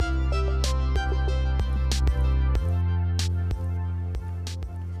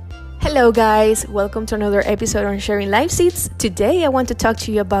Hello guys, welcome to another episode on Sharing Life Seeds. Today I want to talk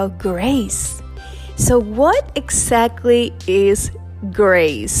to you about grace. So what exactly is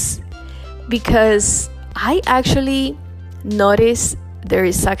grace? Because I actually noticed there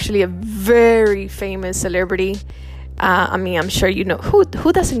is actually a very famous celebrity. I'm sure you know. Who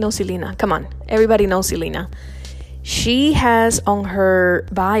doesn't know Selena? Come on, everybody knows Selena. She has on her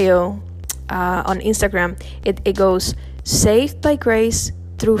bio on Instagram, it goes, saved by grace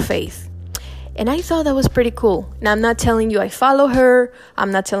through faith. And I thought that was pretty cool. Now, I'm not telling you I follow her.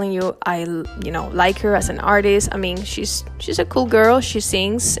 I'm not telling you I like her as an artist. I mean, she's a cool girl. She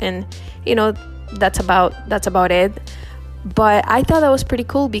sings, and that's about it. But I thought that was pretty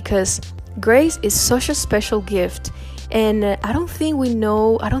cool because grace is such a special gift, and I don't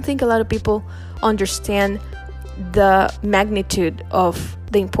think a lot of people understand the magnitude of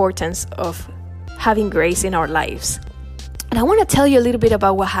the importance of having grace in our lives. And I want to tell you a little bit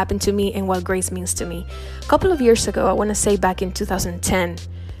about what happened to me and what grace means to me. A couple of years ago, I want to say back in 2010,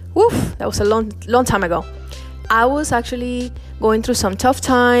 that was a long time ago. I was actually going through some tough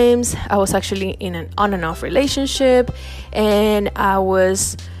times. I was actually in an on and off relationship, and I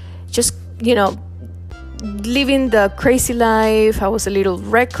was just, living the crazy life. I was a little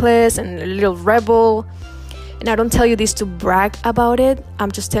reckless and a little rebel. And I don't tell you this to brag about it.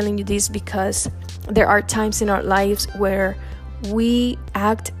 I'm just telling you this because there are times in our lives where we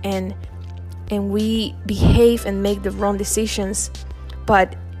act and we behave and make the wrong decisions.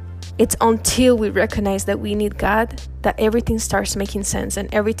 But it's until we recognize that we need God that everything starts making sense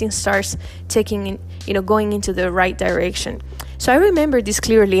and everything starts going into the right direction. So I remember this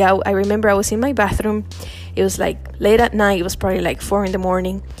clearly. I remember I was in my bathroom. It was like late at night. It was probably like 4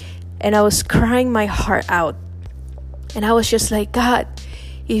 a.m. And I was crying my heart out. And I was just like, God,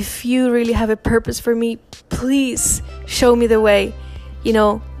 if you really have a purpose for me, please show me the way.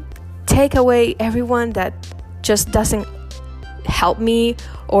 Take away everyone that just doesn't help me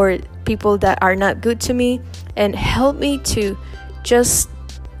or people that are not good to me, and help me to just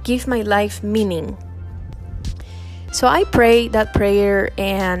give my life meaning. So I prayed that prayer,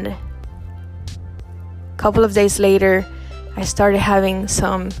 and a couple of days later, I started having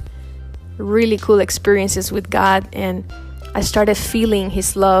some really cool experiences with God, and I started feeling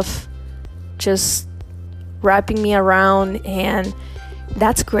His love just wrapping me around, and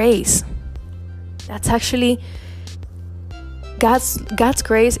that's grace. That's actually God's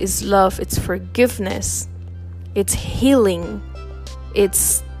grace is love. It's forgiveness. It's healing.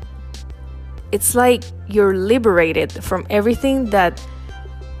 It's like you're liberated from everything that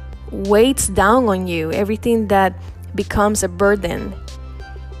weighs down on you, everything that becomes a burden.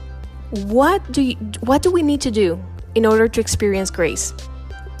 What do we need to do in order to experience grace?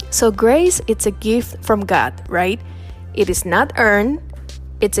 So grace, it's a gift from God, right? It is not earned.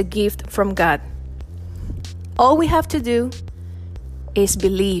 It's a gift from God. All we have to do is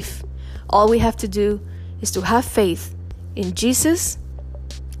believe. All we have to do is to have faith in Jesus,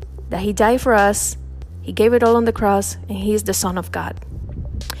 that He died for us, He gave it all on the cross, and He is the Son of God.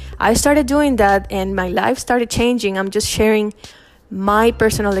 I started doing that, and my life started changing. I'm just sharing my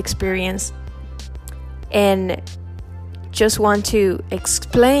personal experience, and just want to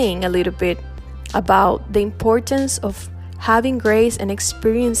explain a little bit about the importance of having grace and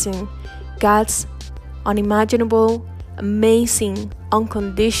experiencing God's unimaginable, amazing,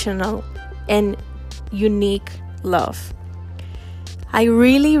 unconditional, and unique love. I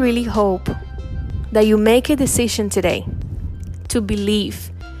really, really hope that you make a decision today to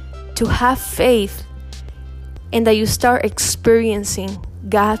believe, to have faith, and that you start experiencing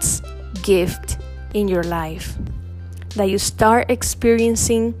God's gift in your life. That you start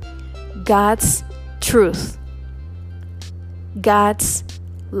experiencing God's truth, God's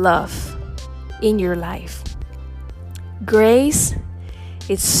love in your life. Grace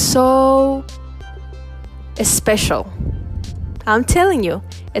is so special. I'm telling you,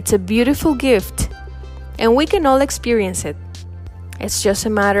 it's a beautiful gift, and we can all experience it. It's just a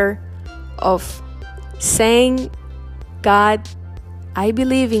matter of saying, God, I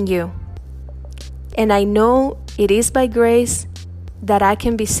believe in you, and I know it is by grace that I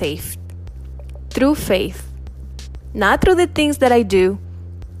can be saved through faith, not through the things that I do,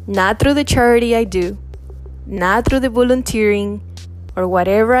 not through the charity I do, not through the volunteering or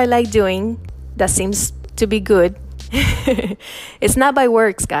whatever I like doing that seems to be good. It's not by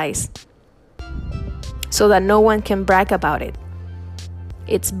works, guys, so that no one can brag about it.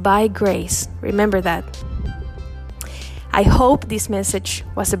 It's by grace. Remember that. I hope this message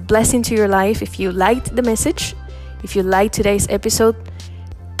was a blessing to your life. If you liked the message, if you liked today's episode,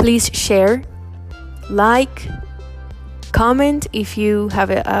 please share, like, comment if you have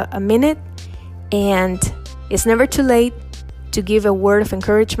a minute. And it's never too late to give a word of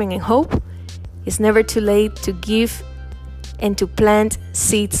encouragement and hope. It's never too late to give and to plant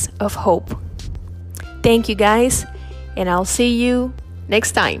seeds of hope. Thank you, guys, and I'll see you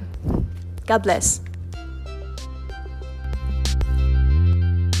next time. God bless.